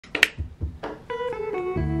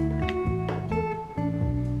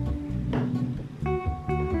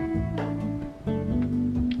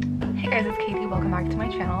guys, it's Katie. Welcome back to my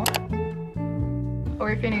channel. Or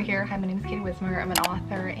if you're new here, hi, my name is Katie Wismer. I'm an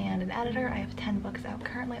author and an editor. I have 10 books out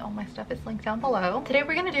currently. All my stuff is linked down below. Today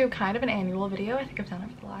we're gonna do kind of an annual video. I think I've done it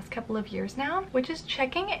for the last couple of years now, which is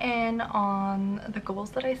checking in on the goals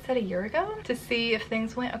that I set a year ago to see if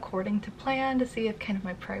things went according to plan, to see if kind of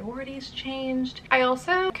my priorities changed. I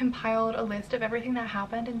also compiled a list of everything that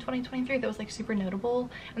happened in 2023 that was like super notable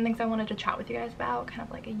and things I wanted to chat with you guys about, kind of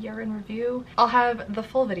like a year in review. I'll have the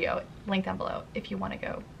full video linked down below if you want to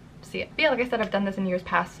go see it. But yeah, like I said, I've done this in years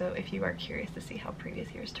past, so if you are curious to see how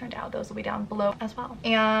previous years turned out, those will be down below as well.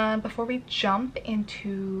 And before we jump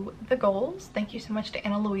into the goals, thank you so much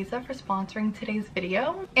to Luisa for sponsoring today's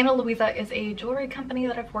video. Luisa is a jewelry company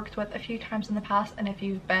that I've worked with a few times in the past, and if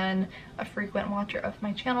you've been a frequent watcher of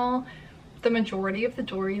my channel, the majority of the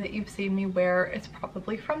jewelry that you've seen me wear is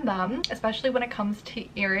probably from them, especially when it comes to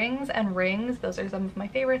earrings and rings. Those are some of my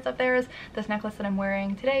favorites of theirs. This necklace that I'm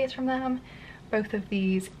wearing today is from them. Both of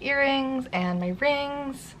these earrings and my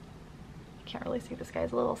rings. You can't really see this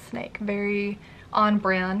guy's little snake. Very on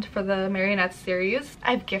brand for the Marionettes series.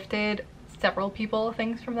 I've gifted several people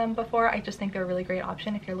things from them before. I just think they're a really great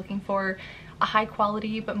option if you're looking for a high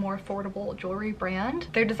quality but more affordable jewelry brand.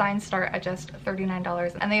 Their designs start at just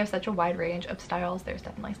 $39 and they have such a wide range of styles. There's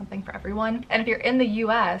definitely something for everyone. And if you're in the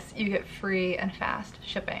US, you get free and fast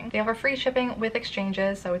shipping. They offer free shipping with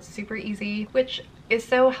exchanges, so it's super easy, which is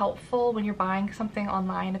so helpful when you're buying something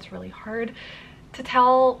online. It's really hard to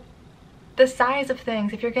tell the size of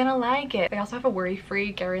things if you're gonna like it. They also have a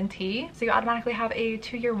worry-free guarantee, so you automatically have a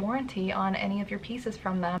 2-year warranty on any of your pieces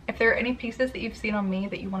from them. If there are any pieces that you've seen on me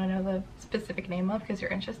that you want to know the specific name of because you're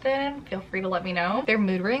interested in, feel free to let me know. Their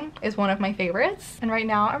mood ring is one of my favorites, and right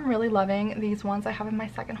now I'm really loving these ones I have in my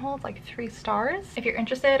second haul. It's like 3 stars. If you're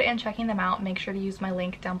interested in checking them out, make sure to use my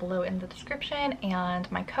link down below in the description, and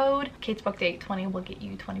my code Katesbookdate 20 will get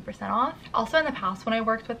you 20% off. Also, in the past when I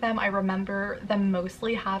worked with them, I remember them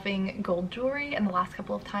mostly having gold jewelry, and the last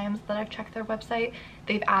couple of times that I've checked their website,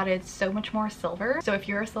 they've added so much more silver. So if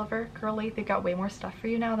you're a silver girly, they've got way more stuff for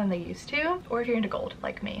you now than they used to. Or if you're into gold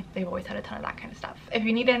like me, they've always had a ton of that kind of stuff. If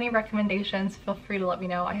you need any recommendations, feel free to let me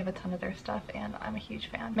know. I have a ton of their stuff and I'm a huge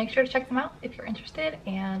fan. Make sure to check them out if you're interested,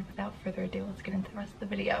 and without further ado, let's get into the rest of the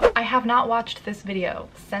video. I have not watched this video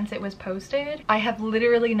since it was posted. I have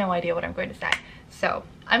literally no idea what I'm going to say, so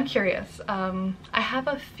I'm curious. I have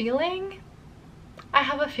a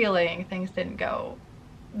feeling things didn't go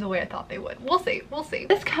the way I thought they would. We'll see, we'll see.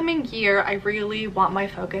 This coming year, I really want my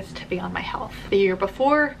focus to be on my health. The year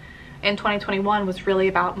before, in 2021, was really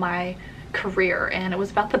about my career, and it was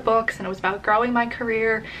about the books, and it was about growing my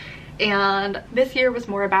career. And this year was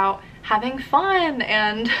more about having fun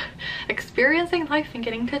and experiencing life and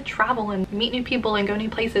getting to travel and meet new people and go new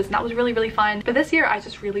places, and that was really, really fun. But this year I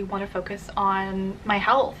just really want to focus on my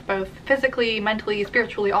health, both physically, mentally,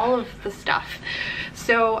 spiritually, all of the stuff.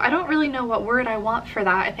 So I don't really know what word I want for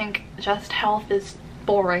that. I think just health is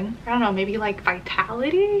boring. I don't know, maybe like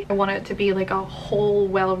vitality. I want it to be like a whole,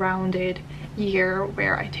 well-rounded year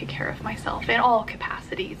where I take care of myself in all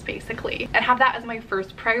capacities, basically, and have that as my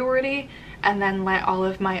first priority, and then let all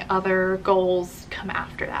of my other goals come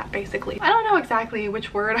after that, basically. I don't know exactly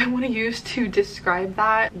which word I want to use to describe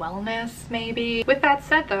that. Wellness, maybe. With that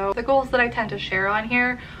said though, the goals that I tend to share on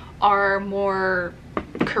here are more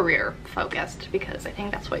career focused, because I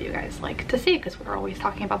think that's what you guys like to see, because we're always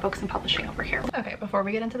talking about books and publishing over here. Okay, before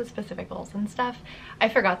we get into the specific goals and stuff, I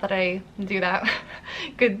forgot that I do that.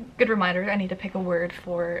 good reminder. I need to pick a word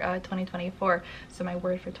for 2024. So my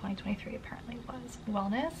word for 2023 apparently was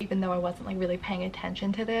wellness. Even though I wasn't like really paying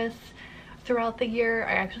attention to this throughout the year,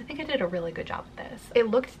 I actually think I did a really good job with this. It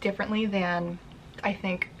looked differently than I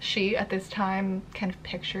think she at this time kind of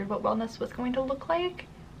pictured what wellness was going to look like.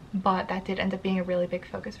 But that did end up being a really big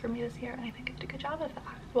focus for me this year, and I think I did a good job of that.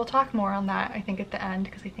 We'll talk more on that, I think, at the end,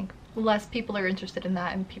 because I think less people are interested in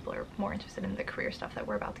that and people are more interested in the career stuff that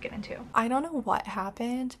we're about to get into. I don't know what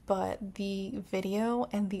happened, but the video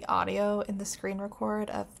and the audio in the screen record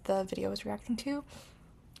of the video I was reacting to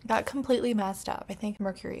got completely messed up. I think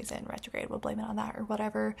Mercury's in retrograde, we'll blame it on that or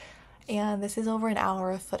whatever. And this is over an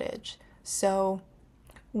hour of footage, so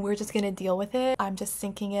we're just gonna deal with it. I'm just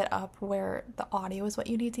syncing it up where the audio is what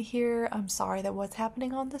you need to hear. I'm sorry that what's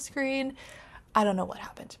happening on the screen, I don't know what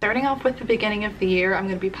happened. Starting off with the beginning of the year, I'm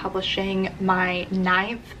gonna be publishing my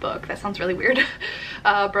 9th book. That sounds really weird.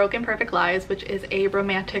 Broken Perfect Lies, which is a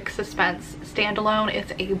romantic suspense standalone.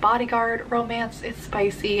 It's a bodyguard romance. It's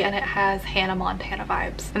spicy and it has Hannah Montana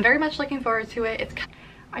vibes. I'm very much looking forward to it.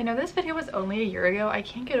 I know this video was only a year ago. I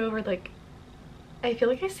can't get over like I feel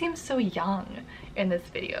like I seem so young in this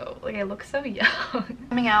video. Like, I look so young.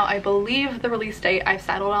 Coming out, I believe the release date I've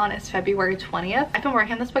settled on is February 20th. I've been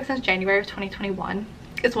working on this book since January of 2021.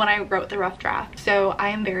 Is when I wrote the rough draft, so I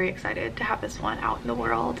am very excited to have this one out in the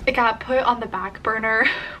world. It got put on the back burner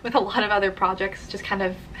with a lot of other projects, just kind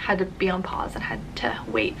of had to be on pause and had to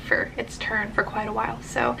wait for its turn for quite a while,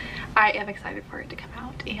 so I am excited for it to come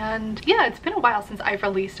out. And yeah, it's been a while since I've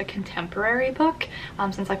released a contemporary book,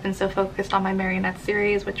 since I've been so focused on my Marionettes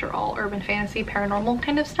series, which are all urban fantasy, paranormal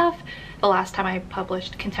kind of stuff. The last time I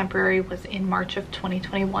published contemporary was in March of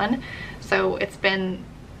 2021, so it's been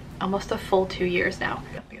almost a full 2 years now.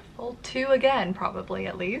 It'll be a full 2 again, probably,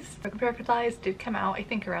 at least. Broken Perfect Lies did come out, I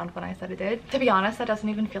think, around when I said it did. To be honest, that doesn't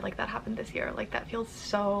even feel like that happened this year. Like, that feels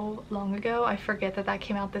so long ago. I forget that that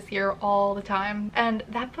came out this year all the time. And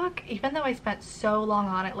that book, even though I spent so long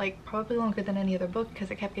on it, like probably longer than any other book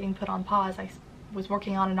because it kept getting put on pause, I was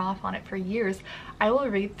working on and off on it for years, I will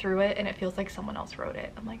read through it and it feels like someone else wrote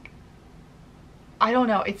it. I'm like, I don't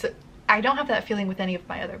know, I don't have that feeling with any of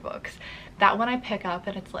my other books. That one I pick up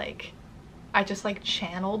and it's like, I just like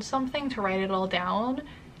channeled something to write it all down,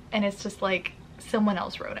 and it's just like someone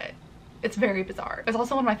else wrote it. It's very bizarre. It's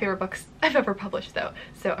also one of my favorite books I've ever published though,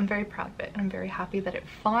 so I'm very proud of it and I'm very happy that it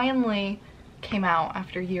finally came out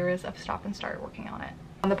after years of stop and start working on it.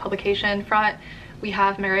 On the publication front, we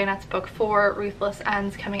have Marionettes book 4, Ruthless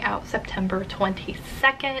Ends, coming out September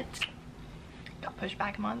 22nd. Got pushed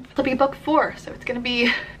back a month. It'll be book 4, so it's gonna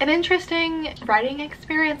be an interesting writing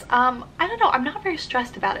experience. I don't know, I'm not very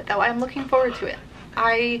stressed about it though. I'm looking forward to it.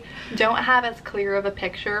 I don't have as clear of a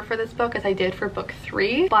picture for this book as I did for book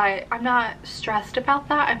 3, but I'm not stressed about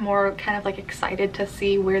that. I'm more kind of like excited to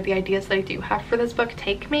see where the ideas that I do have for this book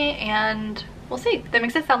take me, and we'll see. That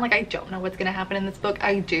makes it sound like I don't know what's gonna happen in this book.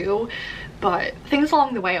 I do, but things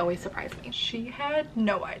along the way always surprise me. She had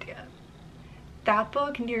no idea. That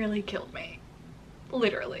book nearly killed me.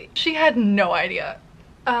 Literally. She had no idea.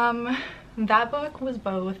 That book was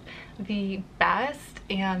both the best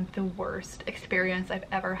and the worst experience I've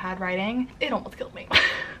ever had writing. It almost killed me.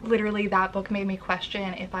 Literally, that book made me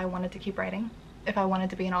question if I wanted to keep writing, if I wanted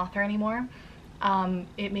to be an author anymore.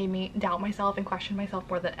 It made me doubt myself and question myself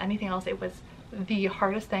more than anything else. It was the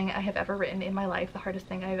hardest thing I have ever written in my life, the hardest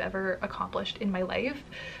thing I've ever accomplished in my life.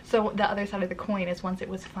 So the other side of the coin is, once it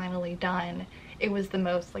was finally done, it was the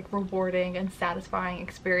most like rewarding and satisfying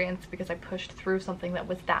experience because I pushed through something that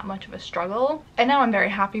was that much of a struggle. And now I'm very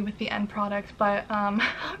happy with the end product, but I'm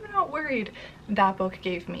not worried. That book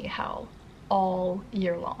gave me hell all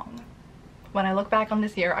year long. When I look back on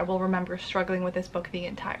this year, I will remember struggling with this book the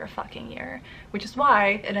entire fucking year, which is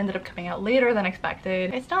why it ended up coming out later than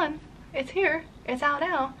expected. It's done. It's here. It's out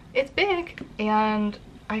now. It's big. And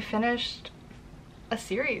I finished a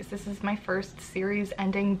series. This is my first series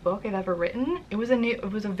ending book I've ever written. It was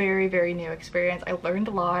a very, very new experience. I learned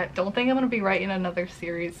a lot. Don't think I'm gonna be writing another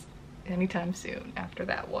series anytime soon after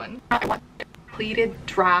that one. I want a completed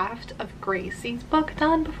draft of Gracie's book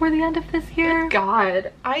done before the end of this year.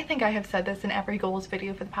 God, I think I have said this in every goals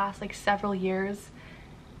video for the past like several years,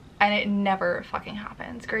 and it never fucking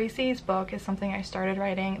happens. Gracie's book is something I started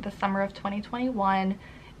writing the summer of 2021.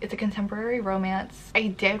 It's a contemporary romance. I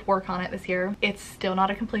did work on it this year. It's still not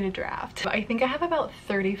a completed draft. I think I have about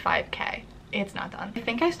 35K. It's not done. I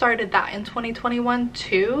think I started that in 2021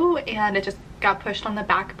 too, and it just got pushed on the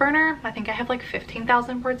back burner. I think I have like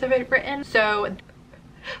 15,000 words of it written, so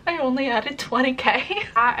I only added 20K.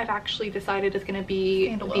 I've actually decided is gonna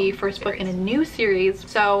be the first book in a new series,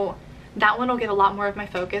 so that one will get a lot more of my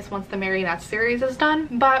focus once the Marionettes series is done.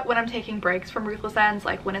 But when I'm taking breaks from Ruthless Ends,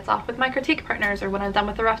 like when it's off with my critique partners or when I'm done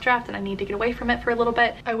with the rough draft and I need to get away from it for a little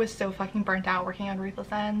bit, I was so fucking burnt out working on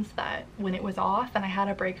Ruthless Ends that when it was off and I had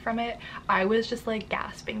a break from it, I was just like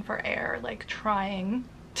gasping for air, like trying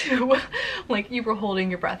to, like, you were holding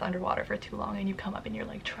your breath underwater for too long and you come up and you're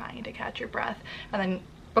like trying to catch your breath, and then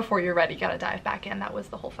before you're ready, you gotta dive back in. That was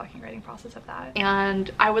the whole fucking writing process of that. And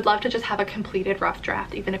I would love to just have a completed rough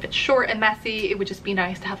draft, even if it's short and messy. It would just be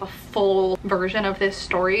nice to have a full version of this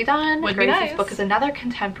story done. Gracie's book is another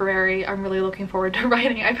contemporary I'm really looking forward to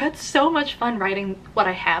writing. I've had so much fun writing what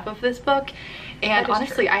I have of this book, and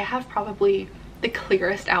honestly, I have probably the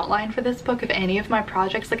clearest outline for this book of any of my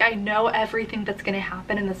projects. Like, I know everything that's going to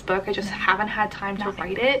happen in this book. I just haven't had time to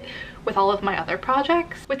write it with all of my other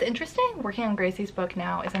projects. What's interesting working on Gracie's book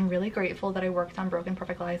now is I'm really grateful that I worked on Broken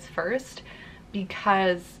Perfect Lies first,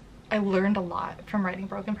 because I learned a lot from writing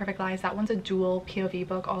Broken Perfect Lies. That one's a dual POV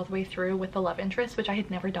book all the way through with the love interest, which I had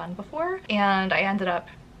never done before. And I ended up,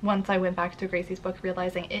 once I went back to Gracie's book,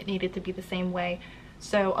 realizing it needed to be the same way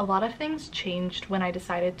So a lot of things changed when I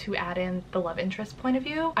decided to add in the love interest point of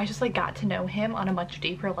view. I just like got to know him on a much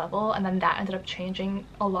deeper level, and then that ended up changing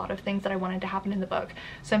a lot of things that I wanted to happen in the book.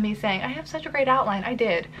 So me saying I have such a great outline, I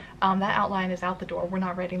did. That outline is out the door. We're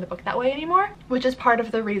not writing the book that way anymore, which is part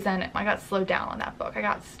of the reason I got slowed down on that book. I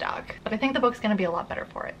got stuck, but I think the book's gonna be a lot better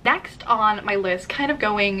for it. Next on my list, kind of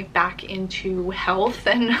going back into health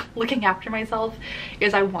and looking after myself,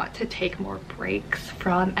 is I want to take more breaks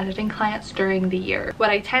from editing clients during the year. What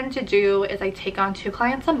I tend to do is I take on 2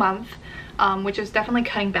 clients a month, which is definitely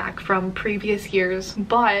cutting back from previous years,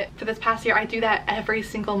 but for this past year I do that every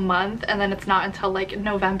single month, and then it's not until like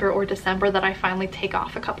November or December that I finally take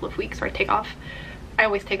off a couple of weeks, or I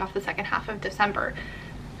always take off the second half of December.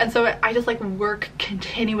 And so I just like work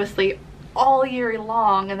continuously all year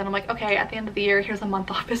long, and then I'm like, okay, at the end of the year, here's a month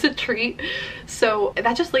off as a treat. So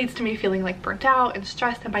that just leads to me feeling like burnt out and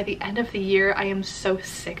stressed, and by the end of the year I am so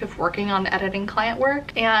sick of working on editing client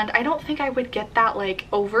work, and I don't think I would get that like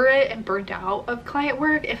over it and burnt out of client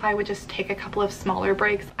work if I would just take a couple of smaller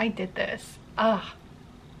breaks. I did this.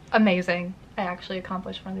 Amazing. I actually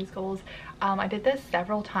accomplished one of these goals. I did this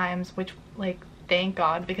several times, which like thank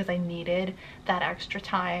God, because I needed that extra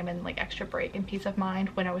time and like extra break and peace of mind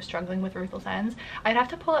when I was struggling with Ruthless Ends. I'd have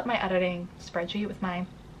to pull up my editing spreadsheet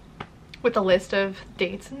with a list of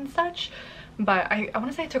dates and such, but I want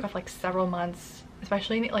to say I took off like several months,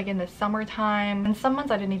 especially like in the summertime, and some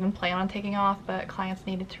months I didn't even plan on taking off, but clients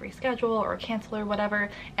needed to reschedule or cancel or whatever,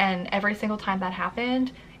 and every single time that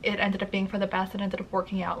happened, it ended up being for the best. It ended up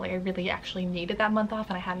working out. Like I really actually needed that month off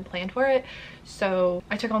and I hadn't planned for it. So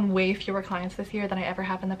I took on way fewer clients this year than I ever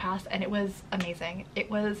have in the past, and it was amazing. It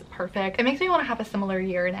was perfect. It makes me want to have a similar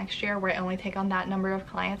year next year where I only take on that number of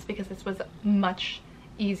clients, because this was much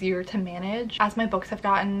easier to manage. As my books have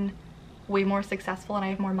gotten way more successful and I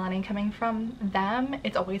have more money coming from them,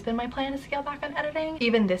 it's always been my plan to scale back on editing.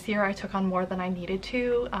 Even this year I took on more than I needed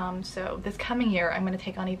to, so this coming year I'm going to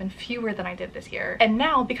take on even fewer than I did this year. And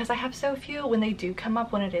now, because I have so few, when they do come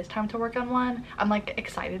up, when it is time to work on one, I'm like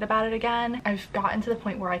excited about it again. I've gotten to the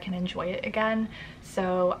point where I can enjoy it again.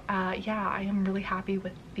 So yeah, I am really happy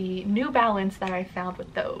with the new balance that I found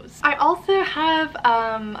with those. I also have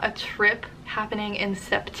a trip happening in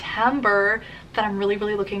September that I'm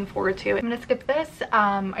really looking forward to. I'm gonna skip this.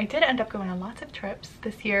 I did end up going on lots of trips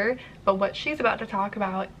this year, but what she's about to talk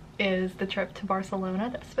about is the trip to Barcelona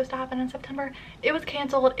that's supposed to happen in September. It was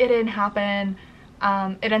canceled. It didn't happen.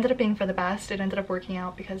 It ended up being for the best. It ended up working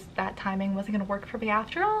out because that timing wasn't gonna work for me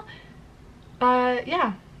after all. But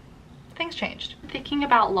yeah, things changed. I'm thinking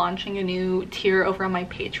about launching a new tier over on my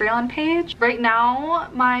Patreon page. Right now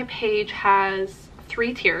my page has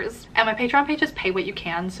 3 tiers, and my Patreon page is pay what you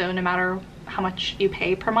can, so no matter how much you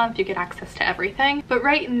pay per month you get access to everything. But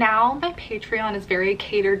right now my Patreon is very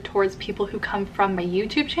catered towards people who come from my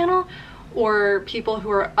YouTube channel or people who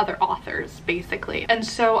are other authors basically, and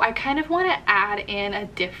so I kind of want to add in a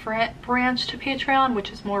different branch to Patreon,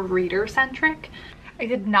 which is more reader centric. I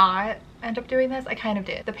did not end up doing this. I kind of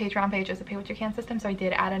did. The Patreon page is a pay what you can system, so I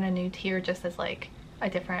did add in a new tier just as like a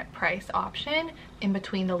different price option in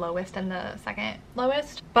between the lowest and the second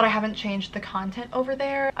lowest, but I haven't changed the content over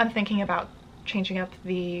there. I'm thinking about changing up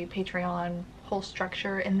the Patreon whole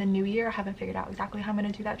structure in the new year. I haven't figured out exactly how I'm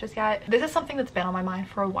going to do that just yet. This is something that's been on my mind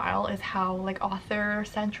for a while, is how like author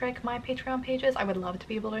centric my Patreon page is. I would love to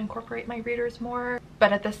be able to incorporate my readers more,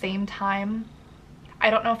 but at the same time I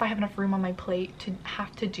don't know if I have enough room on my plate to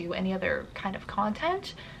have to do any other kind of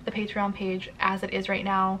content. The Patreon page as it is right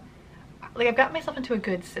now, like I've got myself into a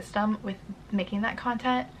good system with making that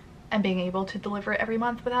content and being able to deliver it every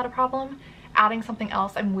month without a problem. Adding something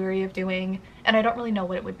else I'm weary of doing, and I don't really know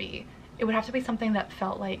what it would be. It would have to be something that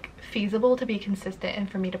felt like feasible to be consistent and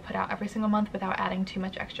for me to put out every single month without adding too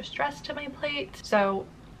much extra stress to my plate. So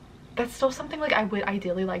that's still something like I would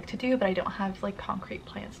ideally like to do, but I don't have like concrete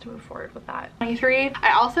plans to move forward with that. 23.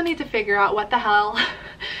 I also need to figure out what the hell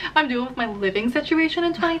I'm doing with my living situation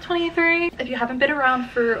in 2023. If you haven't been around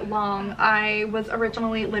for long, I was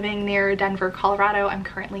originally living near Denver, Colorado. I'm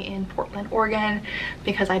currently in Portland, Oregon,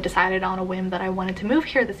 because I decided on a whim that I wanted to move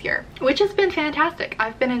here this year, which has been fantastic.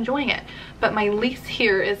 I've been enjoying it, but my lease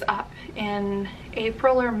here is up in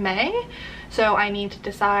April or May. So I need to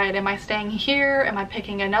decide, am I staying here? Am I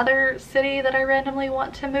picking another city that I randomly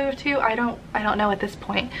want to move to? I don't know at this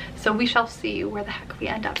point. So we shall see where the heck we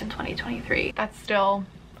end up in 2023. That's still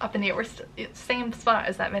up in the air. We're same spot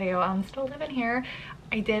as that video. I'm still living here.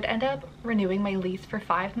 I did end up renewing my lease for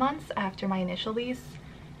 5 months after my initial lease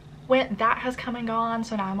went. That has come and gone,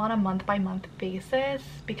 so now I'm on a month-by-month basis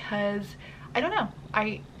because I don't know.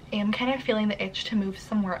 I am kind of feeling the itch to move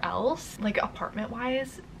somewhere else, like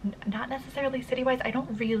apartment-wise. not necessarily city-wise. I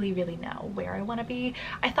don't really know where I want to be.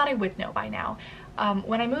 I thought I would know by now.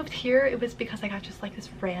 When I moved here, it was because I got just like this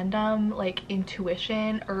random like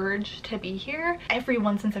intuition urge to be here.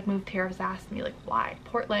 Everyone since I've moved here has asked me like, why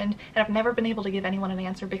Portland? And I've never been able to give anyone an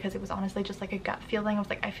answer because it was honestly just like a gut feeling. I was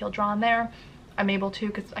like, I feel drawn there. I'm able to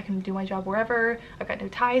because I can do my job wherever. I've got no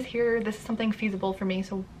ties here. This is something feasible for me,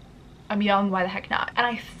 so I'm young, why the heck not? And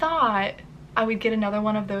I thought I would get another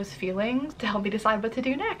one of those feelings to help me decide what to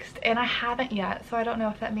do next, and I haven't yet, so I don't know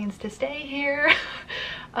if that means to stay here.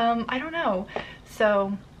 I don't know.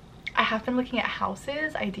 So I have been looking at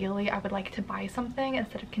houses. Ideally, I would like to buy something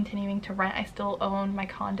instead of continuing to rent. I still own my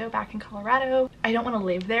condo back in Colorado. I don't want to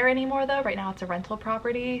live there anymore though. Right now it's a rental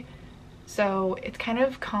property. So it's kind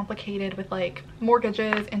of complicated with like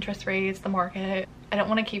mortgages, interest rates, the market. I don't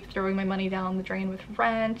want to keep throwing my money down the drain with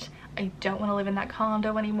rent. I don't want to live in that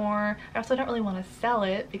condo anymore. I also don't really want to sell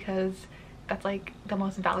it because that's like the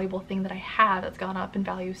most valuable thing that I have that's gone up in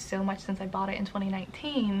value so much since I bought it in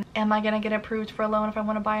 2019. Am I gonna get approved for a loan if I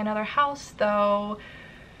want to buy another house though?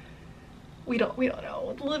 We don't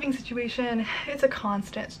know. The living situation, it's a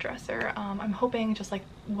constant stressor. I'm hoping just like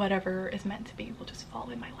whatever is meant to be will just fall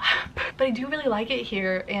in my lap. But I do really like it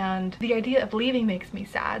here, and the idea of leaving makes me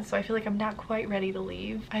sad, so I feel like I'm not quite ready to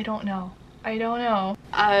leave. I don't know.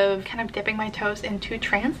 Of kind of dipping my toes into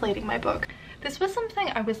translating my book. This was something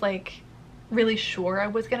I was like really sure I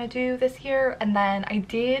was gonna do this year, and then I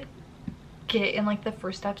did get in like the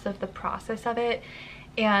first steps of the process of it,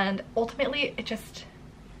 and ultimately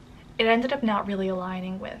it ended up not really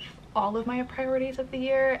aligning with all of my priorities of the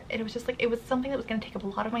year. It was just like, it was something that was going to take up a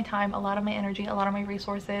lot of my time, a lot of my energy, a lot of my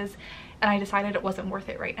resources, and I decided it wasn't worth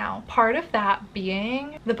it right now. Part of that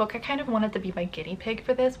being the book I kind of wanted to be my guinea pig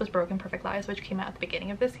for this was Broken Perfect Lies, which came out at the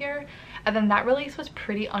beginning of this year, and then that release was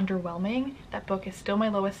pretty underwhelming. That book is still my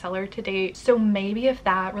lowest seller to date, so maybe if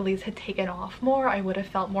that release had taken off more, I would have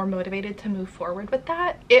felt more motivated to move forward with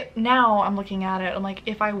that. Now I'm looking at it, I'm like,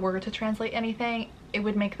 if I were to translate anything, it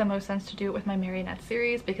would make the most sense to do it with my Marionettes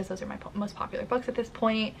series because those are my most popular books at this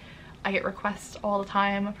point. I get requests all the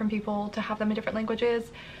time from people to have them in different languages,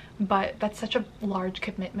 but that's such a large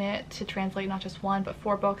commitment to translate not just one but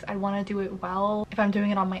 4 books. I want to do it well. If I'm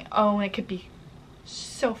doing it on my own, it could be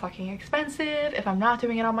so fucking expensive. If I'm not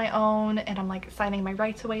doing it on my own and I'm like signing my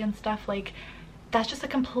rights away and stuff, like that's just a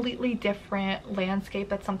completely different landscape.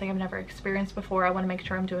 That's something I've never experienced before. I want to make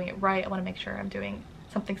sure I'm doing it right. I want to make sure I'm doing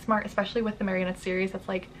something smart, especially with the Marionettes series. That's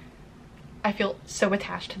like, I feel so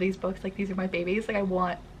attached to these books. Like, these are my babies. Like, I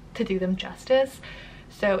want to do them justice.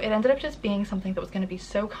 So it ended up just being something that was going to be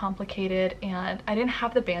so complicated, and I didn't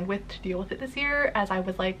have the bandwidth to deal with it this year, as I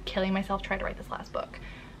was like killing myself trying to write this last book.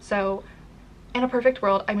 So in a perfect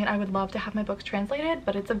world, I mean, I would love to have my books translated,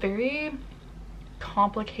 but it's a very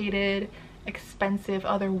complicated, expensive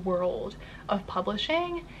other world of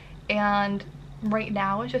publishing, and right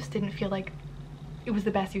now it just didn't feel like it was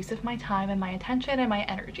the best use of my time and my attention and my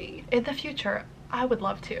energy. In the future, I would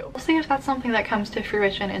love to. We'll see if that's something that comes to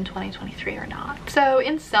fruition in 2023 or not. So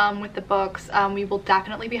in sum, with the books, we will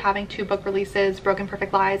definitely be having 2 book releases, Broken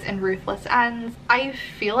Perfect Lies and Ruthless Ends. I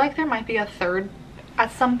feel like there might be a third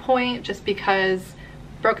at some point, just because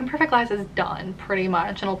Broken Perfect Lies is done pretty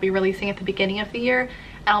much, and I'll be releasing at the beginning of the year,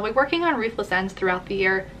 and I'll be working on Ruthless Ends throughout the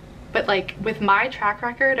year. But like, with my track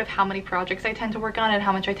record of how many projects I tend to work on and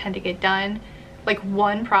how much I tend to get done, like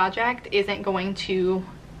one project isn't going to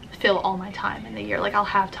fill all my time in the year. Like, I'll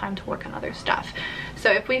have time to work on other stuff.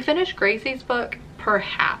 So if we finish Gracie's book,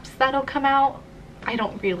 perhaps that'll come out. I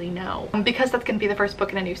don't really know. Because that's going to be the first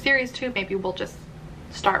book in a new series too, maybe we'll just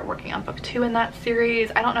start working on book 2 in that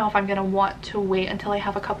series. I don't know if I'm going to want to wait until I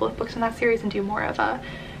have a couple of books in that series and do more of a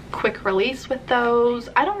quick release with those.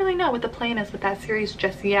 I don't really know what the plan is with that series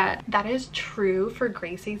just yet. That is true for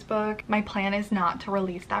Gracie's book. My plan is not to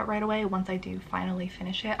release that right away once I do finally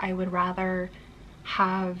finish it. I would rather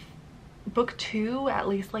have book 2 at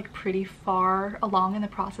least like pretty far along in the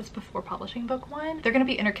process before publishing book 1. They're going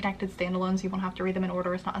to be interconnected standalones. You won't have to read them in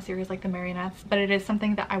order. It's not a series like the Marionettes, but it is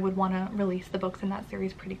something that I would want to release the books in that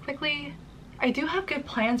series pretty quickly. I do have good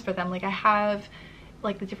plans for them. Like, I have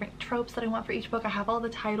like the different tropes that I want for each book. I have all the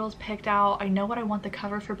titles picked out. I know what I want the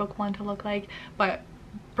cover for book 1 to look like, but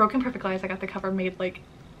Broken Perfect Lies, I got the cover made like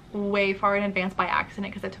way far in advance by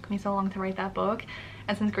accident because it took me so long to write that book.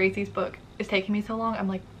 And since Gracie's book is taking me so long, I'm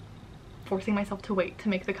like forcing myself to wait to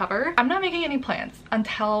make the cover. I'm not making any plans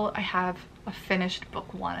until I have a finished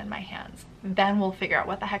book 1 in my hands. Then we'll figure out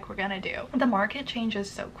what the heck we're gonna do. The market changes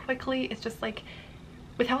so quickly. It's just like,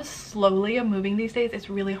 with how slowly I'm moving these days, it's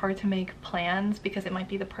really hard to make plans because it might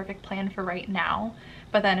be the perfect plan for right now,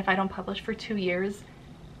 but then if I don't publish for 2 years,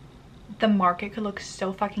 the market could look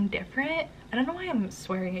so fucking different. I don't know why I'm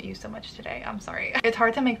swearing at you so much today. I'm sorry. It's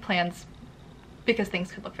hard to make plans because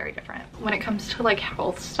things could look very different. When it comes to like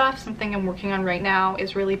health stuff, something I'm working on right now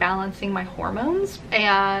is really balancing my hormones,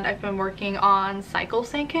 and I've been working on cycle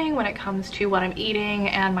syncing when it comes to what I'm eating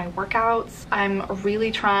and my workouts. I'm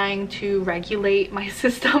really trying to regulate my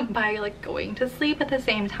system by like going to sleep at the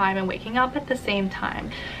same time and waking up at the same time.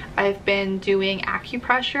 I've been doing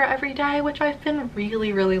acupressure every day, which I've been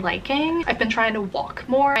really liking. I've been trying to walk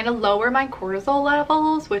more, trying to lower my cortisol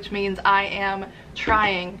levels, which means I am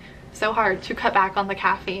trying so hard to cut back on the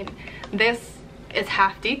caffeine. This is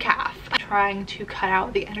half decaf. I'm trying to cut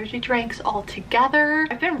out the energy drinks altogether.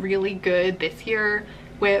 I've been really good this year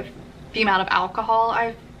with the amount of alcohol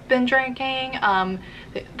I've been drinking.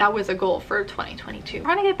 That was a goal for 2022. I'm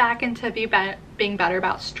trying to get back into being better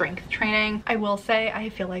about strength training. I will say I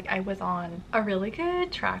feel like I was on a really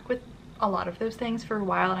good track with a lot of those things for a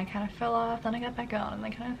while, and I kind of fell off, then I got back on, and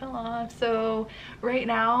then kind of fell off. So right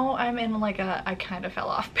now I'm in like a I kind of fell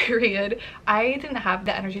off period. I didn't have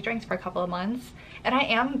the energy drinks for a couple of months, and I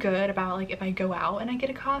am good about like if I go out and I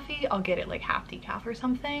get a coffee, I'll get it like half decaf or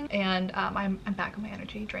something, and I'm back on my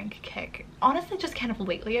energy drink kick. Honestly, just kind of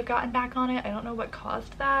lately I've gotten back on it. I don't know what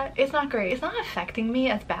caused that. It's not great. It's not affecting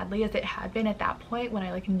me as badly as it had been at that point when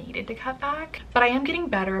I like needed to cut back, but I am getting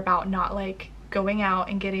better about not like going out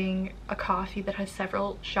and getting a coffee that has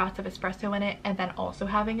several shots of espresso in it and then also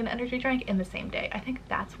having an energy drink in the same day. I think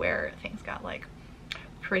that's where things got like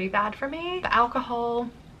pretty bad for me. The alcohol,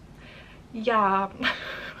 yeah,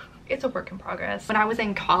 it's a work in progress. When I was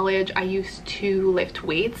in college, I used to lift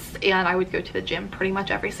weights, and I would go to the gym pretty much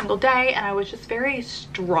every single day, and I was just very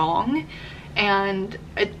strong, and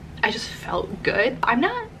I just felt good. I'm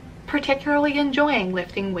not particularly enjoying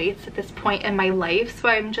lifting weights at this point in my life, so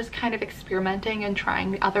I'm just kind of experimenting and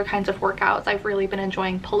trying other kinds of workouts. I've really been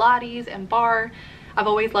enjoying Pilates and bar. I've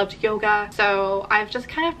always loved yoga, so I've just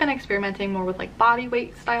kind of been experimenting more with like body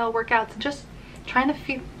weight style workouts and just trying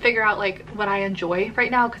to figure out like what I enjoy right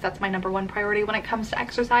now, because that's my #1 priority when it comes to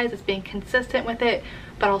exercise, is being consistent with it,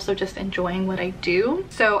 but also just enjoying what I do.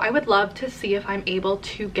 So I would love to see if I'm able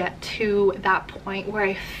to get to that point where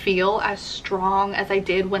I feel as strong as I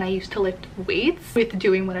did when I used to lift weights with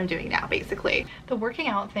doing what I'm doing now, basically. The working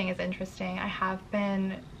out thing is interesting. I have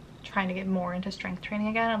been trying to get more into strength training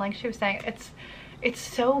again, and like she was saying, it's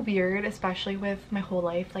so weird, especially with my whole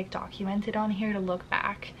life like documented on here, to look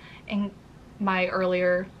back and my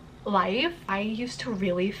earlier life. I used to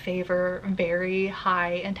really favor very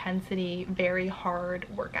high intensity, very hard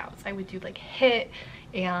workouts. I would do like HIIT,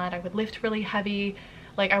 and I would lift really heavy.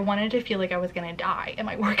 Like I wanted to feel like I was gonna die in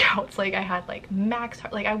my workouts. Like I had like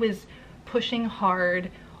like I was pushing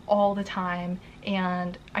hard all the time,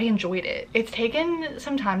 and I enjoyed it. It's taken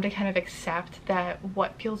some time to kind of accept that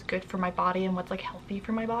what feels good for my body and what's like healthy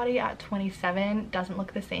for my body at 27 doesn't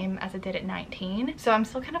look the same as it did at 19. So I'm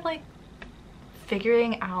still kind of like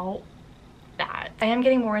figuring out that. I am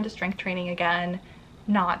getting more into strength training again,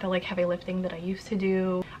 not the like heavy lifting that I used to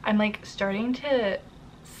do. I'm like starting to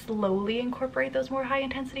slowly incorporate those more high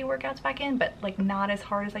intensity workouts back in, but like not as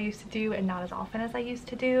hard as I used to do and not as often as I used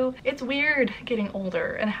to do. It's weird getting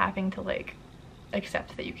older and having to like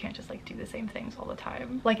accept that you can't just like do the same things all the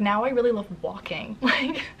time. Like now I really love walking,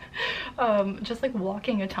 like just like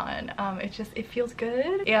walking a ton. It feels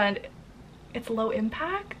good, and it's low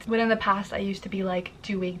impact. When in the past I used to be like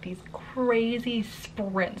doing these crazy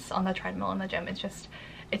sprints on the treadmill in the gym.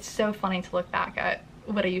 It's so funny to look back at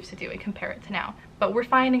what I used to do and compare it to now, but we're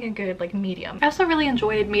finding a good like medium. I also really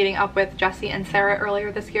enjoyed meeting up with Jesse and Sarah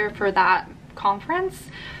earlier this year for that conference,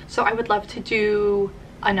 so I would love to do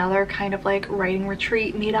another kind of like writing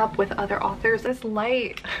retreat meetup with other authors. This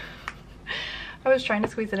light, I was trying to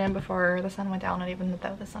squeeze it in before the sun went down, and even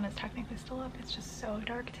though the sun is technically still up, it's just so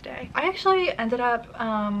dark today. I actually ended up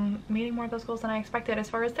meeting more of those goals than I expected. As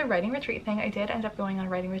far as the writing retreat thing, I did end up going on a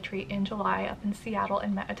writing retreat in July up in Seattle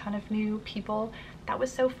and met a ton of new people. That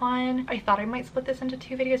was so fun. I thought I might split this into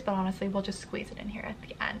 2 videos, but honestly we'll just squeeze it in here at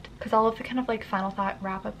the end, because all of the kind of like final thought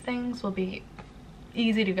wrap up things will be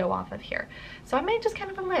easy to go off of here. So I made just kind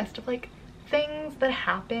of a list of like things that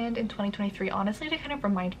happened in 2023, honestly, to kind of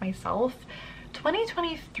remind myself.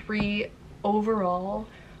 2023 overall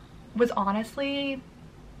was honestly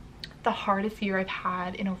the hardest year I've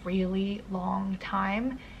had in a really long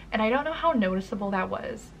time, and I don't know how noticeable that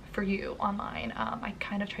was for you online. I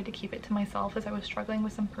kind of tried to keep it to myself as I was struggling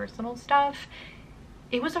with some personal stuff.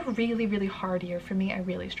 It was a really hard year for me. I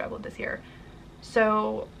really struggled this year.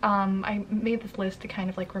 So I made this list to kind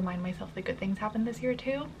of like remind myself that good things happened this year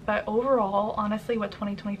too. But overall, honestly, what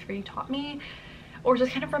 2023 taught me, or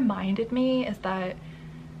just kind of reminded me, is that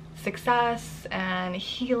success and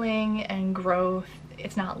healing and growth,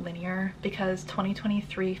 it's not linear, because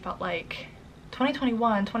 2023 felt like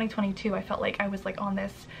 2021, 2022, I felt like I was like on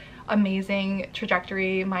this amazing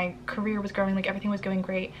trajectory. My career was growing, like everything was going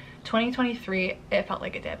great. 2023, it felt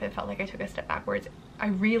like a dip. It felt like I took a step backwards. I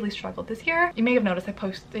really struggled this year. You may have noticed I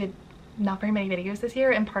posted not very many videos this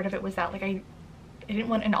year, and part of it was that like I didn't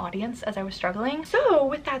want an audience as I was struggling. So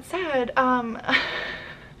with that said,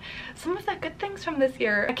 some of the good things from this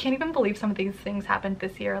year, I can't even believe some of these things happened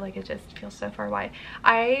this year. Like, it just feels so far away.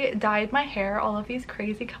 I dyed my hair all of these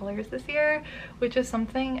crazy colors this year, which is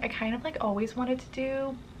something I kind of like always wanted to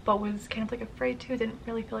do, but was kind of like afraid to. Didn't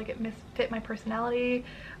really feel like it fit my personality.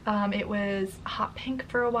 It was hot pink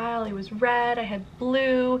for a while, it was red, I had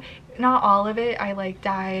blue. Not all of it, I like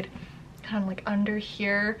dyed kind of like under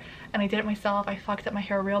here, and I did it myself. I fucked up my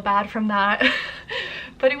hair real bad from that.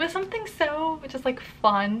 But it was something so just like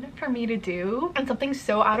fun for me to do, and something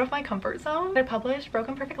so out of my comfort zone. I published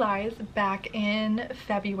Broken Perfect Lies back in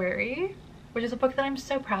February, which is a book that I'm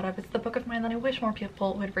so proud of. It's the book of mine that I wish more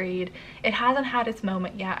people would read. It hasn't had its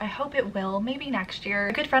moment yet. I hope it will, maybe next year.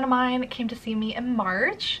 A good friend of mine came to see me in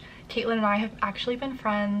March. Caitlin and I have actually been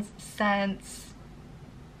friends since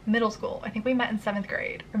middle school. I think we met in 7th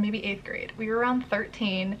grade or maybe 8th grade. We were around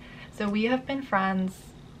 13, so we have been friends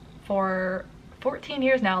for 14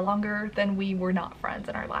 years now, longer than we were not friends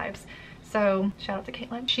in our lives. So shout out to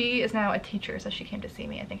Caitlin. She is now a teacher, so she came to see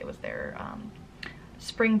me. I think it was their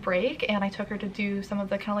spring break, and I took her to do some of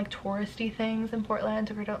the kind of like touristy things in Portland.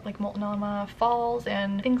 Took her to like Multnomah Falls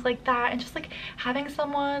and things like that, and just like having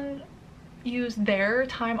someone use their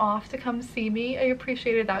time off to come see me, I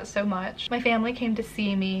appreciated that so much. My family came to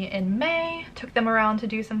see me in May, took them around to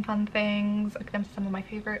do some fun things, took them to some of my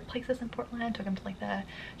favorite places in Portland, took them to like the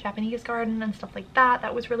Japanese garden and stuff like that.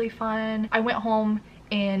 That was really fun. I went home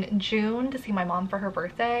in June to see my mom for her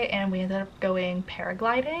birthday, and we ended up going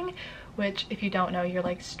paragliding, which if you don't know, you're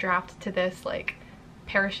like strapped to this like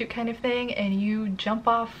parachute kind of thing, and you jump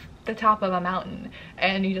off the top of a mountain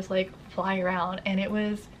and you just like fly around, and it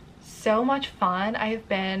was so much fun. I've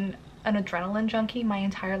been an adrenaline junkie my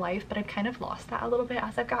entire life, but I've kind of lost that a little bit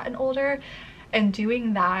as I've gotten older, and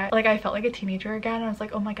doing that, like I felt like a teenager again. I was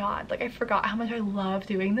like, oh my god, like I forgot how much I love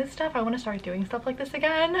doing this stuff. I want to start doing stuff like this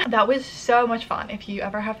again. That was so much fun. If you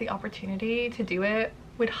ever have the opportunity to do it,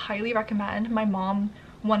 would highly recommend. My mom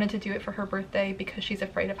wanted to do it for her birthday because she's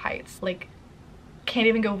afraid of heights. Like, can't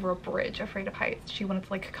even go over a bridge, afraid of heights. She wanted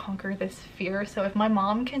to like conquer this fear. So if my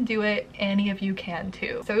mom can do it, any of you can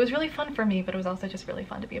too. So it was really fun for me, but it was also just really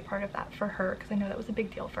fun to be a part of that for her, because I know that was a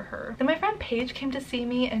big deal for her. Then my friend Paige came to see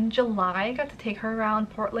me in July. I got to take her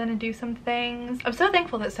around Portland and do some things. I'm so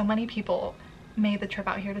thankful that so many people made the trip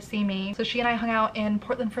out here to see me. So she and I hung out in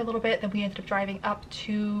Portland for a little bit, then we ended up driving up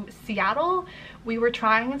to Seattle. We were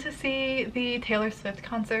trying to see the Taylor Swift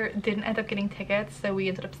concert, didn't end up getting tickets, so we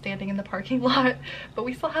ended up standing in the parking lot, but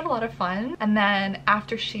we still had a lot of fun. And then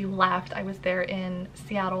after she left, I was there in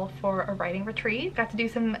Seattle for a writing retreat. Got to do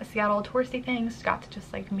some Seattle touristy things, got to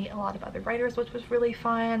just like meet a lot of other writers, which was really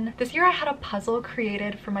fun. This year I had a puzzle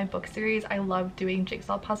created for my book series. I love doing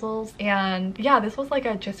jigsaw puzzles, and yeah, this was like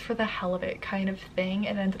a just for the hell of it kind of thing.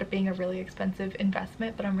 It ended up being a really expensive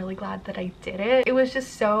investment, but I'm really glad that I did it. It was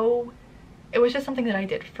just something that I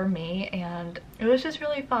did for me, and it was just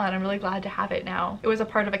really fun. I'm really glad to have it now. It was a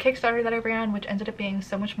part of a Kickstarter that I ran, which ended up being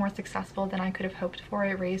so much more successful than I could have hoped for.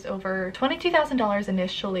 It raised over $22,000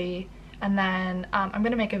 initially, and then I'm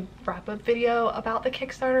gonna make a wrap-up video about the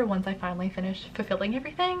Kickstarter once I finally finish fulfilling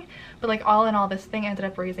everything. But like all in all, this thing ended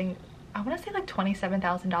up raising, I want to say like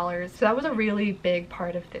 $27,000. So that was a really big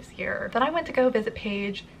part of this year. Then I went to go visit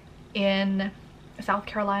Paige in South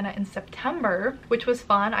Carolina in September, which was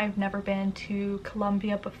fun. I've never been to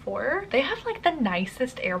Columbia before. They have like the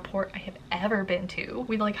nicest airport I have ever been to.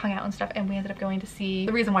 We like hung out and stuff, and we ended up going to see,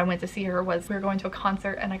 the reason why I went to see her was we were going to a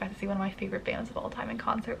concert, and I got to see one of my favorite bands of all time in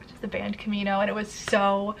concert, which is the band Camino, and it was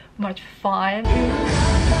so much fun.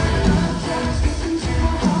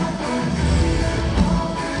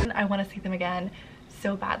 I want to see them again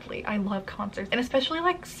so badly. I love concerts, and especially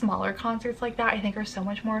like smaller concerts like that I think are so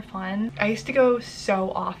much more fun. I used to go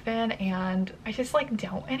so often, and I just like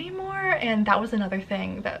don't anymore, and that was another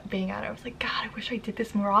thing that being at it, I was like, god, I wish I did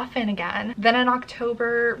this more often again. Then in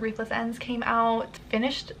October, Ruthless Ends came out.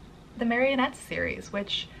 Finished the Marionettes series,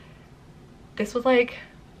 which this was like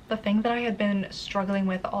the thing that I had been struggling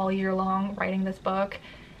with all year long writing this book.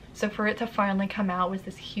 So for it to finally come out was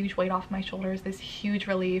this huge weight off my shoulders, this huge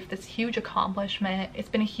relief, this huge accomplishment. It's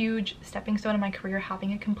been a huge stepping stone in my career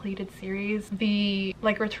having a completed series. The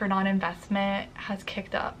like return on investment has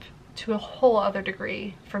kicked up to a whole other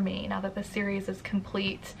degree for me now that the series is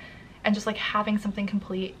complete. And just like having something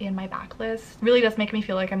complete in my backlist really does make me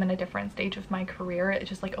feel like I'm in a different stage of my career. It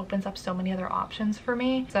just like opens up so many other options for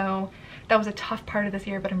me. So that was a tough part of this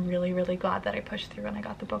year, but I'm really, really glad that I pushed through and I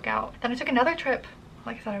got the book out. Then I took another trip.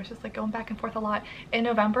 Like I said, I was just like going back and forth a lot in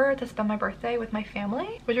November to spend my birthday with my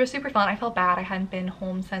family, which was super fun. I felt bad. I hadn't been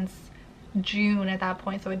home since June at that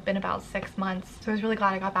point, so it'd been about 6 months. So I was really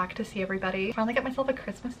glad I got back to see everybody. Finally got myself a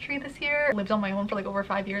Christmas tree this year. Lived on my own for like over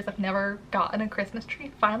 5 years. I've never gotten a Christmas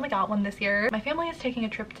tree. Finally got one this year. My family is taking a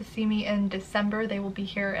trip to see me in December. They will be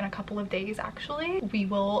here in a couple of days actually. We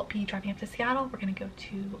will be driving up to Seattle. We're gonna go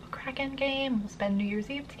to a Kraken game. We'll spend New Year's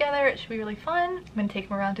Eve together. It should be really fun. I'm gonna take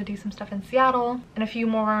them around to do some stuff in Seattle and a few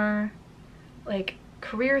more like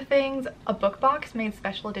career things. A book box made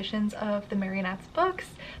special editions of the Marionettes books.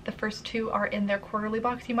 The first 2 are in their quarterly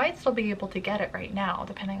box. You might still be able to get it right now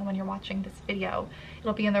depending on when you're watching this video.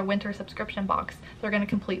 It'll be in their winter subscription box. They're going to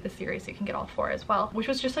complete the series so you can get all 4 as well, which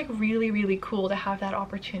was just like really, really cool to have that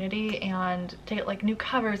opportunity and to get like new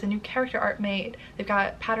covers and new character art made. They've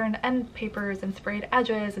got patterned end papers and sprayed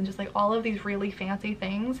edges and just like all of these really fancy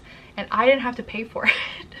things, and I didn't have to pay for it.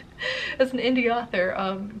 As an indie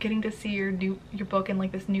author, getting to see your book in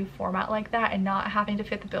like this new format like that and not having to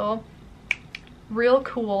fit the bill, real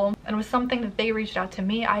cool. And it was something that they reached out to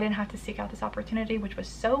me. I didn't have to seek out this opportunity, which was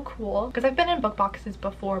so cool because I've been in book boxes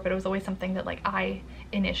before, but it was always something that like I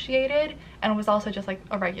initiated, and it was also just like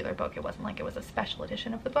a regular book. It wasn't like it was a special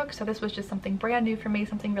edition of the book. So this was just something brand new for me,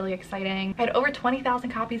 something really exciting. I had over 20,000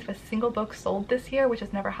 copies of a single book sold this year, which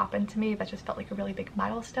has never happened to me. That just felt like a really big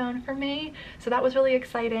milestone for me. So that was really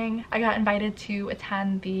exciting. I got invited to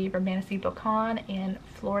attend the Romantasy BookCon in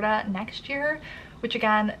Florida next year, which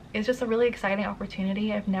again is just a really exciting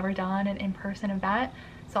opportunity. I've never done an in-person event,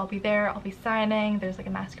 so I'll be there, I'll be signing, there's like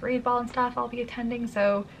a masquerade ball and stuff I'll be attending,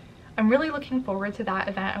 so I'm really looking forward to that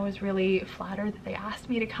event. I was really flattered that they asked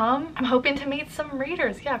me to come. I'm hoping to meet some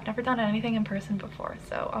readers. Yeah, I've never done anything in person before,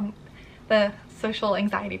 so the social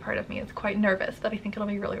anxiety part of me is quite nervous, but I think it'll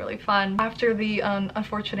be really, really fun. After the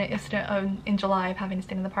unfortunate incident in July of having to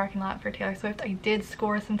stand in the parking lot for Taylor Swift, I did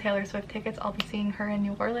score some Taylor Swift tickets. I'll be seeing her in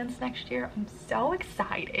New Orleans next year. I'm so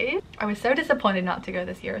excited. I was so disappointed not to go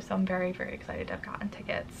this year, so I'm very, very excited to have gotten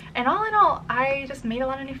tickets. And all in all, I just made a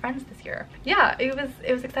lot of new friends this year. Yeah, it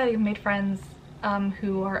was exciting. I made friends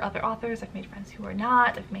who are other authors. I've made friends who are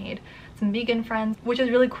not. I've made some vegan friends, which is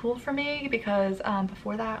really cool for me because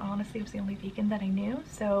before that, honestly, I was the only vegan that I knew.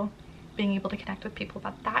 So being able to connect with people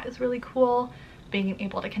about that is really cool. Being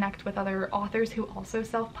able to connect with other authors who also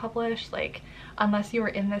self-publish. Like, unless you're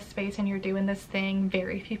in this space and you're doing this thing,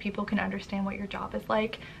 very few people can understand what your job is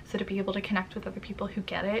like. So to be able to connect with other people who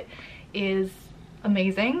get it is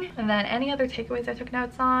amazing. And then any other takeaways I took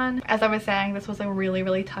notes on, as I was saying, this was a really,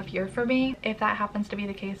 really tough year for me. If that happens to be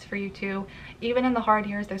the case for you too, even in the hard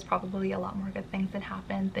years, there's probably a lot more good things that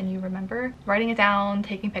happened than you remember. Writing it down,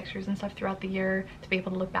 taking pictures and stuff throughout the year to be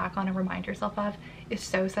able to look back on and remind yourself of is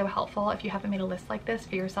so, so helpful. If you haven't made a list like this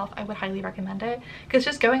for yourself, I would highly recommend it, because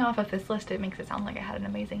just going off of this list, it makes it sound like I had an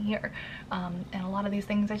amazing year. And a lot of these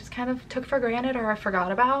things I just kind of took for granted or I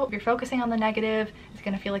forgot about. If you're focusing on the negative, it's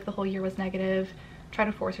gonna feel like the whole year was negative. Try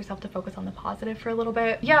to force yourself to focus on the positive for a little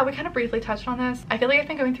bit. Yeah, we kind of briefly touched on this. I feel like I've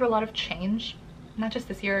been going through a lot of change, not just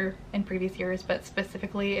this year and previous years, but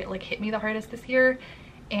specifically it like hit me the hardest this year.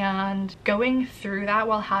 And going through that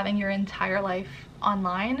while having your entire life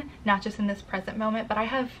online, not just in this present moment, but I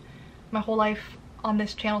have my whole life on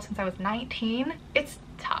this channel since I was 19. It's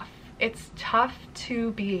tough. It's tough to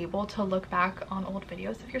be able to look back on old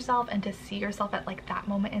videos of yourself and to see yourself at like that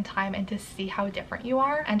moment in time and to see how different you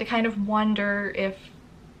are, and to kind of wonder if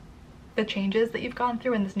the changes that you've gone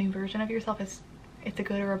through in this new version of yourself it's a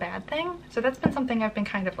good or a bad thing. So that's been something I've been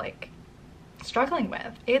kind of like struggling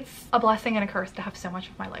with. It's a blessing and a curse to have so much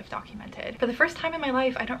of my life documented. For the first time in my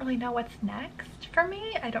life, I don't really know what's next for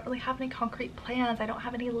me. I don't really have any concrete plans. I don't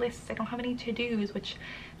have any lists. I don't have any to-dos, which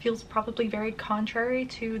feels probably very contrary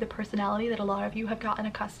to the personality that a lot of you have gotten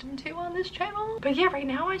accustomed to on this channel. But yeah, right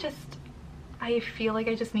now I feel like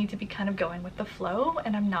I just need to be kind of going with the flow,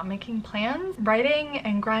 and I'm not making plans. Writing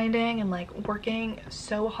and grinding and like working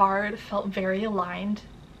so hard felt very aligned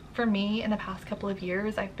for me in the past couple of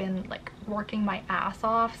years. I've been like working my ass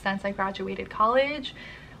off since I graduated college,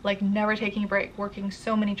 like never taking a break, working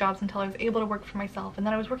so many jobs until I was able to work for myself. And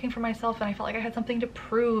then I was working for myself and I felt like I had something to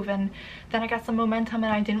prove, and then I got some momentum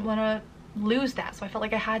and I didn't want to lose that, so I felt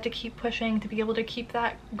like I had to keep pushing to be able to keep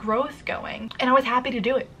that growth going. And I was happy to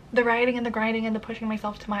do it. The writing and the grinding and the pushing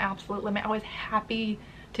myself to my absolute limit, I was happy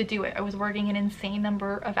to do it. I was working an insane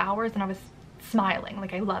number of hours and I was smiling,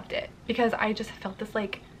 like I loved it, because I just felt this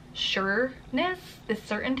like sureness, this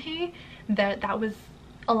certainty that was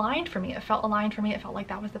aligned for me. It felt aligned for me. It felt like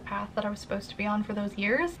that was the path that I was supposed to be on for those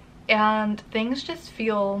years. And things just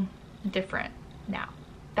feel different now.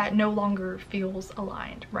 That no longer feels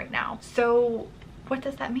aligned right now. So what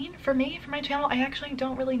does that mean for me, for my channel? I actually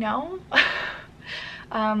don't really know.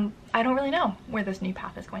 I don't really know where this new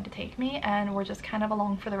path is going to take me, and we're just kind of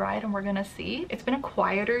along for the ride and we're gonna see. It's been a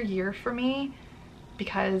quieter year for me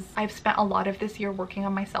because I've spent a lot of this year working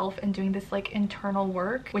on myself and doing this like internal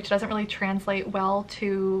work, which doesn't really translate well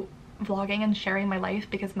to vlogging and sharing my life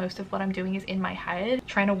because most of what I'm doing is in my head,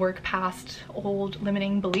 trying to work past old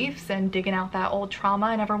limiting beliefs and digging out that old trauma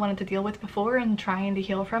I never wanted to deal with before and trying to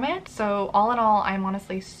heal from it. So all in all, I'm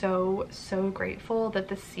honestly so grateful that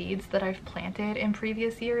the seeds that I've planted in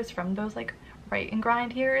previous years from those like write and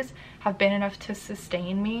grind years have been enough to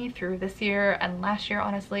sustain me through this year and last year,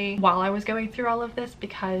 honestly, while I was going through all of this,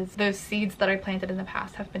 because those seeds that I planted in the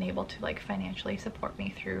past have been able to like financially support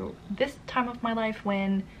me through this time of my life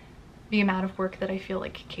when the amount of work that I feel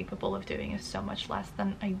like capable of doing is so much less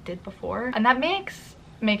than I did before. And that makes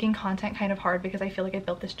making content kind of hard because I feel like I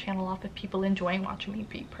built this channel off of people enjoying watching me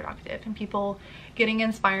be productive and people getting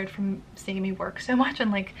inspired from seeing me work so much,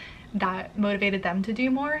 and like that motivated them to do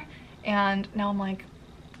more. And now I'm like,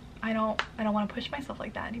 I don't want to push myself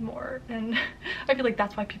like that anymore. And I feel like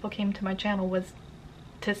that's why people came to my channel, was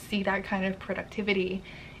to see that kind of productivity.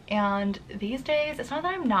 And these days, it's not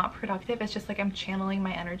that I'm not productive, it's just like I'm channeling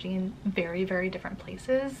my energy in very different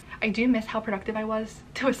places. I do miss how productive I was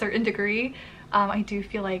to a certain degree. I do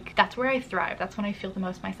feel like that's where I thrive. That's when I feel the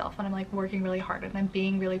most myself, when I'm like working really hard and I'm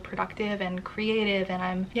being really productive and creative and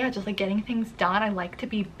I'm, yeah, just like getting things done. I like to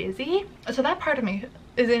be busy. So that part of me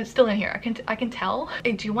is still in here. I can tell.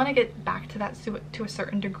 I do want to get back to that to a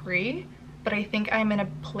certain degree, but I think I'm in a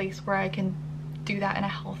place where I can do that in a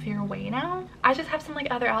healthier way now. I just have some like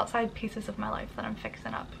other outside pieces of my life that I'm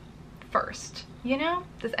fixing up first, you know?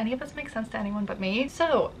 Does any of this make sense to anyone but me?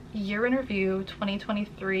 So year in review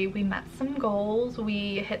 2023, we met some goals,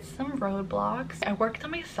 we hit some roadblocks. I worked on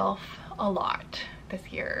myself a lot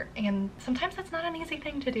this year, and sometimes that's not an easy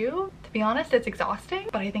thing to do. To be honest, it's exhausting,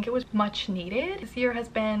 but I think it was much needed. This year has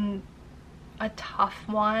been a tough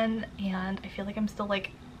one, and I feel like I'm still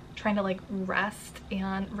like trying to like rest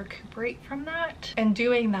and recuperate from that. And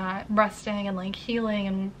doing that, resting and like healing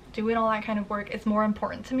and doing all that kind of work is more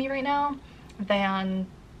important to me right now than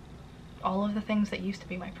all of the things that used to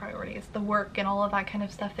be my priorities. The work and all of that kind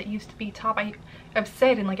of stuff that used to be top. I've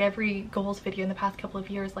said in like every goals video in the past couple of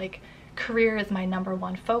years, like career is my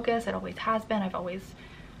 #1 focus. It always has been. I've always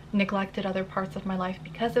neglected other parts of my life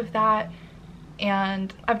because of that.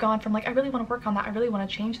 And I've gone from like, I really want to work on that, I really want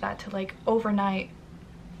to change that, to like overnight,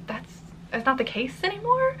 that's not the case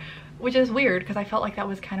anymore, which is weird because I felt like that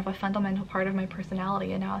was kind of a fundamental part of my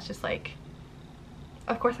personality. And now it's just like,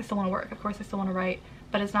 of course I still want to work, of course I still want to write,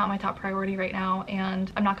 but it's not my top priority right now,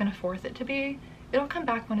 and I'm not going to force it to be. It'll come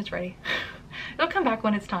back when it's ready. It'll come back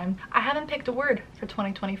when it's time. I haven't picked a word for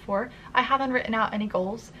 2024. I haven't written out any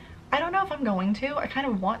goals. I don't know if I'm going to. I kind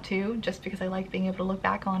of want to, just because I like being able to look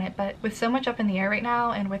back on it, but with so much up in the air right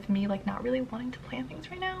now, and with me like not really wanting to plan things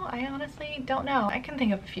right now, I honestly don't know. I can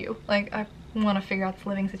think of a few. Like, I want to figure out this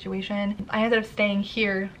living situation. I ended up staying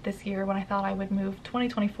here this year when I thought I would move.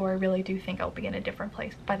 2024, I really do think I'll be in a different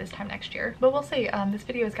place by this time next year, but we'll see. This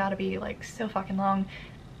video has got to be like so fucking long.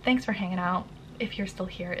 Thanks for hanging out. If you're still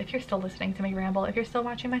here, if you're still listening to me ramble, if you're still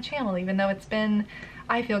watching my channel, even though it's been,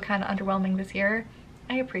 I feel, kind of underwhelming this year,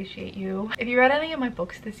 I appreciate you. If you read any of my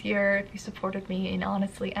books this year, if you supported me in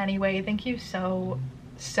honestly any way, thank you so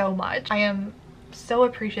much. I am so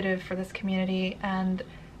appreciative for this community, and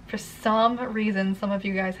for some reason some of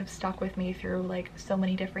you guys have stuck with me through like so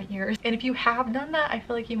many different years. And if you have done that, I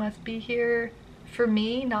feel like you must be here for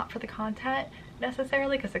me, not for the content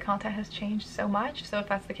necessarily, because the content has changed so much. So if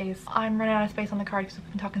that's the case, I'm running out of space on the card because we've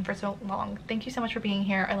been talking for so long. Thank you so much for being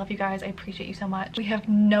here. I love you guys. I appreciate you so much. We have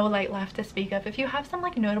no light left to speak of. If you have some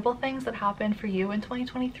like notable things that happened for you in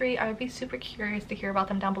 2023, I would be super curious to hear about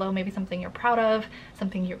them down below. Maybe something you're proud of,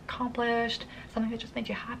 something you accomplished, something that just made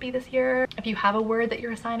you happy this year. If you have a word that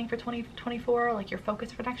you're assigning for 2024, like your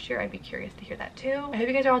focus for next year, I'd be curious to hear that too. I hope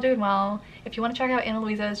you guys are all doing well. If you want to check out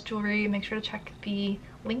Luisa's jewelry, make sure to check the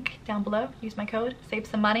link down below. Use my code, save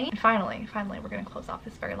some money. And finally, we're gonna close off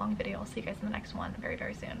this very long video. I'll see you guys in the next one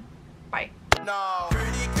very soon. Bye. No.